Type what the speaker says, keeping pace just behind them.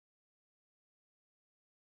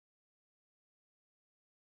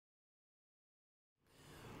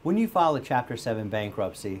When you file a Chapter 7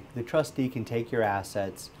 bankruptcy, the trustee can take your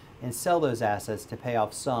assets and sell those assets to pay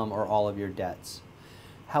off some or all of your debts.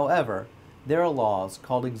 However, there are laws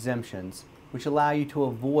called exemptions which allow you to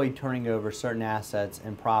avoid turning over certain assets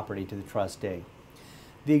and property to the trustee.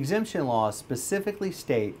 The exemption laws specifically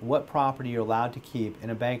state what property you're allowed to keep in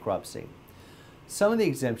a bankruptcy. Some of the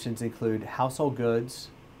exemptions include household goods,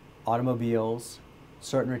 automobiles,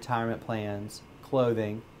 certain retirement plans,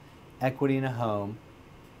 clothing, equity in a home,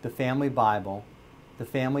 the family Bible, the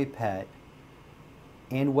family pet,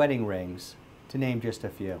 and wedding rings, to name just a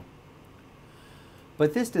few.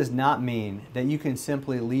 But this does not mean that you can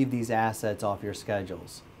simply leave these assets off your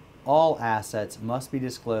schedules. All assets must be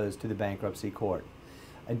disclosed to the bankruptcy court.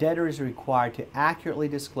 A debtor is required to accurately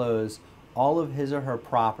disclose all of his or her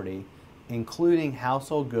property, including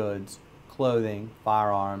household goods, clothing,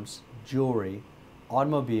 firearms, jewelry,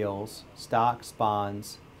 automobiles, stocks,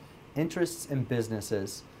 bonds, interests in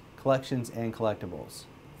businesses, collections, and collectibles.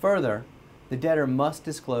 Further, the debtor must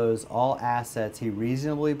disclose all assets he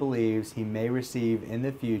reasonably believes he may receive in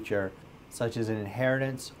the future, such as an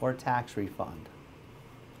inheritance or tax refund.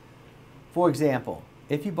 For example,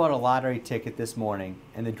 if you bought a lottery ticket this morning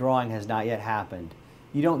and the drawing has not yet happened,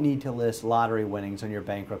 you don't need to list lottery winnings on your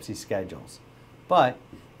bankruptcy schedules. But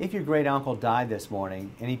if your great uncle died this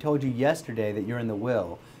morning and he told you yesterday that you're in the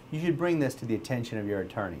will, you should bring this to the attention of your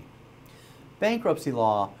attorney. Bankruptcy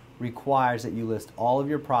law requires that you list all of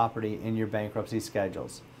your property in your bankruptcy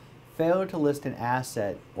schedules. Failure to list an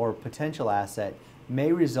asset or potential asset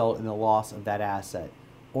may result in the loss of that asset,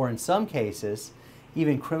 or in some cases,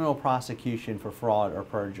 even criminal prosecution for fraud or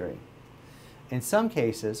perjury. In some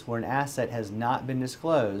cases, where an asset has not been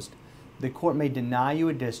disclosed, the court may deny you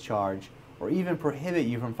a discharge or even prohibit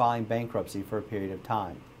you from filing bankruptcy for a period of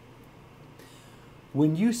time.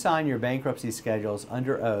 When you sign your bankruptcy schedules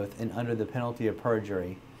under oath and under the penalty of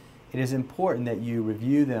perjury, it is important that you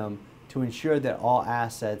review them to ensure that all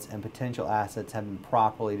assets and potential assets have been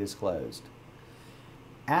properly disclosed.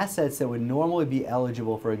 Assets that would normally be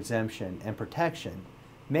eligible for exemption and protection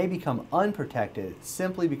may become unprotected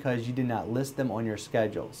simply because you did not list them on your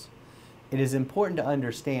schedules. It is important to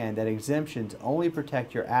understand that exemptions only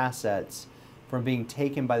protect your assets from being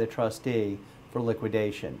taken by the trustee for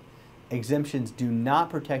liquidation. Exemptions do not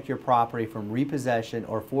protect your property from repossession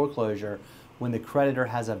or foreclosure when the creditor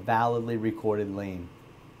has a validly recorded lien.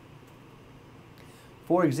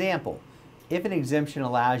 For example, if an exemption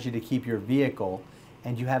allows you to keep your vehicle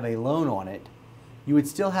and you have a loan on it, you would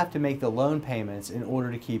still have to make the loan payments in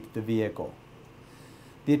order to keep the vehicle.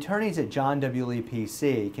 The attorneys at John W. Lee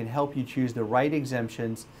PC can help you choose the right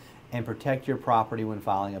exemptions and protect your property when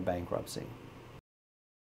filing a bankruptcy.